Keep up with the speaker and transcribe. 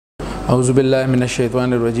اعوذ بالله من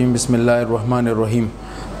الشیطان الرجیم بسم الله الرحمن الرحیم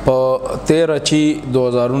په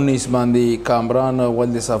 13/6/2019 باندې کامران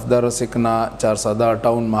ولد صفدر سکنا چارسدا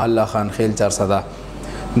ټاون محله خان خیل چارسدا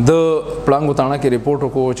د پلانګو تاڼه کې ریپورت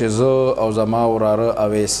وکړو چې زه او زما وراره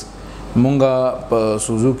اویس مونږه په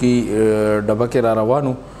سوزوکی ډبه کې را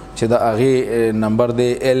روانو چې د هغې نمبر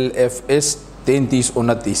دی LFS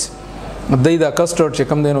 3329 دی دا کسټرډ چې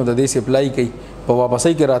کوم دی نو د دې سپلای کوي په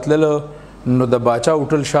واپسۍ کې راتلله نو د باچا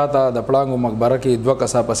هوټل شاته د پړانګو مقبره کې 2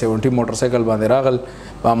 کسه په 70 موټر سایکل باندې راغل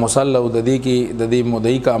په مسله او د دې کې د دې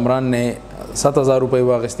مدعي کامران نه 7000 روپۍ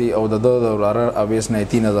واغستي او د وراره اویس نه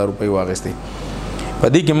 3000 روپۍ واغستي په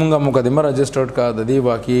دې کې مونږه مقدمه رجسټرډ کا د دې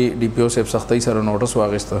واقعي ډي پی او صاحب سختۍ سره نوټس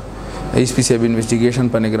واغسته DSP صاحب انویسټیګیشن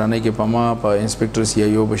په نگرانۍ کې پما په انسپکټر سی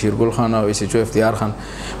ای او بشیر ګل خان او SHO افتیار خان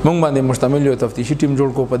مونږ باندې مشتمل یو تفتیشي ټیم جوړ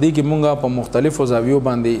کو په دې کې مونږه په مختلفو زاویو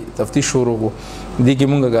باندې تفتیش شروع کو دې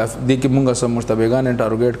کې مونږه سم مشتبهګان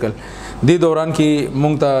انټروګیټ کړ دې دوران کې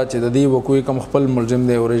مونږ ته چې د دې وقوع کم خپل ملزم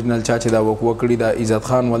دی اوریجنل چا چې دا وقوع کړی دا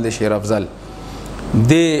عزت خان ولد شیر افضل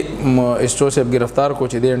د SHO صاحب گرفتار کو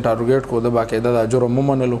چې د انټروګیټ کو د باقاعده د جرم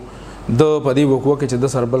ومنلو د په دې وقوع کې چې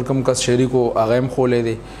د سربل کم کس شریکو هغه هم خولې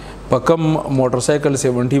دی په کم موټر سایکل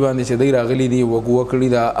 70 باندې چې دی راغلی دی وقوع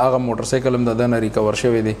کړی دا هغه موټر سایکل هم د نه ریکور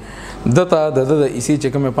شوی دی دته د اسی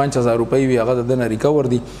چې کوم 5000 روپۍ وی هغه د نه ریکور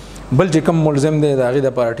دی بل چې کوم ملزم دی د هغې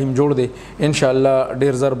دپاره ټیم جوړ دی ان شاء الله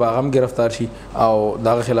ډیر زر به هغه هم گرفتار شي او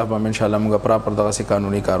دغه خلاف به ان شاء الله موږ پراپر دغسې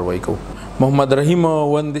قانوني کاروایی کوو محمد رحیم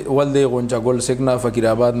ولد غونچا ګل سکنا فقیر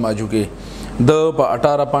آباد ماجوکې د په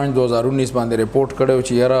 18/5/2019 باندې ریپورټ کړی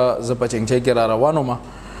چې یاره زه په چنګچۍ کې را روان وم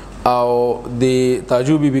او د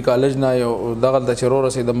تاجو بی بی کالج نه یو دغه د چرور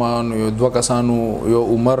رسیدم یو 2 کسانو یو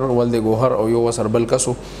عمر ولد ګوهر او یو سربل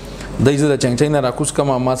کسو د زه د چنګچۍ نه راکوس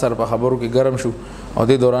کما ما سره په خبرو کې ګرم شو او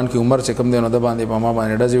د دوران کې عمر چې کم دی نو د باندې په ما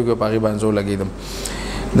باندې ډزیو کې پاغي باندې زو لګیدم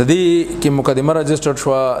د دې کې مقدمه رجسټرډ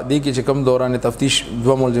شو د کې چې کم دوران تفتیش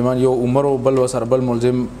 2 ملزمان یو عمر او بل سربل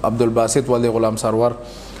ملزم عبدالباسط ولد غلام سرور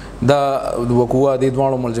دا وقوع د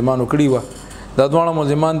دوه ملزمانو کړی و دا دوه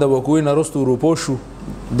ملزمان د وقوع نه وروسته روپو شو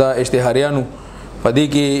د اشتهاریانو په دې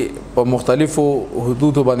کې په مختلفو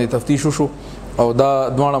حدودو باندې تفتیش شو او دا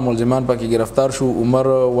دوه ملزمان پکې گرفتار شو عمر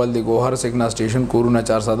ولد ګوهر سیګنا سټیشن کورونه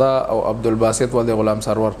چارسدا او عبدالباسط ولد غلام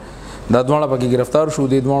سرور دا دوه پکې گرفتار شو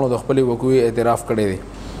د دوه د خپل وقوع اعتراف کړی دی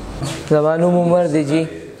زمانو عمر دی جی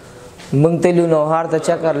مونږ تلو نو هار ته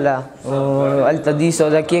چکر لا الته دی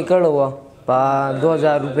سودا کې کړو په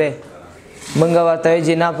 2000 روپے منګه ورته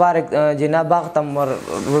جنا باغ تم ور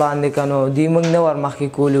وړاندې کنو دی منګ نه ور مخکې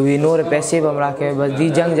کول وی نور پیسې بم راکې بس دی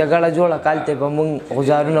جنگ جګړه جوړه کالته په منګ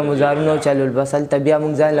غزارونه چلول بس ال بیا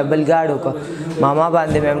منګ ځان لبل گاډو کو ماما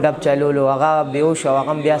باندې مم ډب چلولو هغه بیوش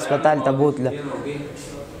هغه بیا هسپتال ته بوتله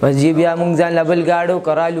بس جی بیا منګ ځان لبل گاډو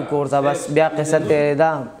کرالو کورته بس بیا قصه ته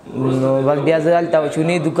دا بس بیا ځل ته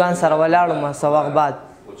چونی دکان سره ولاړم سواغ بعد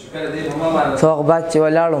چې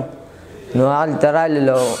ولاړم نو حال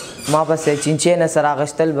ترالو ما پسې چینچې نه سره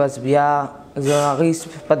اغشتل بس بیا زه هغې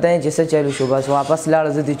پته نه چې څه چلو شو بس واپس لاړه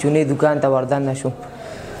زه د چونې دکان ته وردننه شوم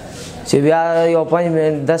چې بیا یو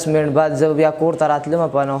 5-10 منټ بعد زه بیا کور ته راتلم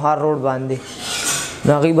په نوهار روډ باندې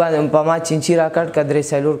نو هغې باندې په ما چینچي راکټ که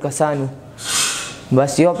 3-4 کسانو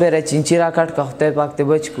بس یو پیره چینچي راکټ که خدای پاک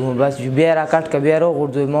ته بچ کړو بس بیا راکټ که بیا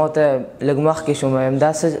روغورځوي ما ورته لږ مخکې شوم وایم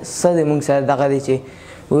دا څه دی موږ سره دغه دی چې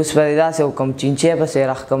اوس په داسې وکړم چینچۍ پسې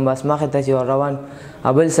راښکم بس مخې ته چې ور روان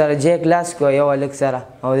بل سره جی کلاس کو یو هلک سره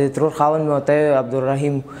او د ترور خاوند مې ورته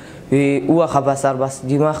عبدالرحیم وي ووخه به سر بس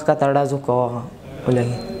دماغ ښکته ډز وکړه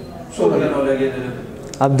ولګېد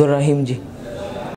عبدالرحیم جی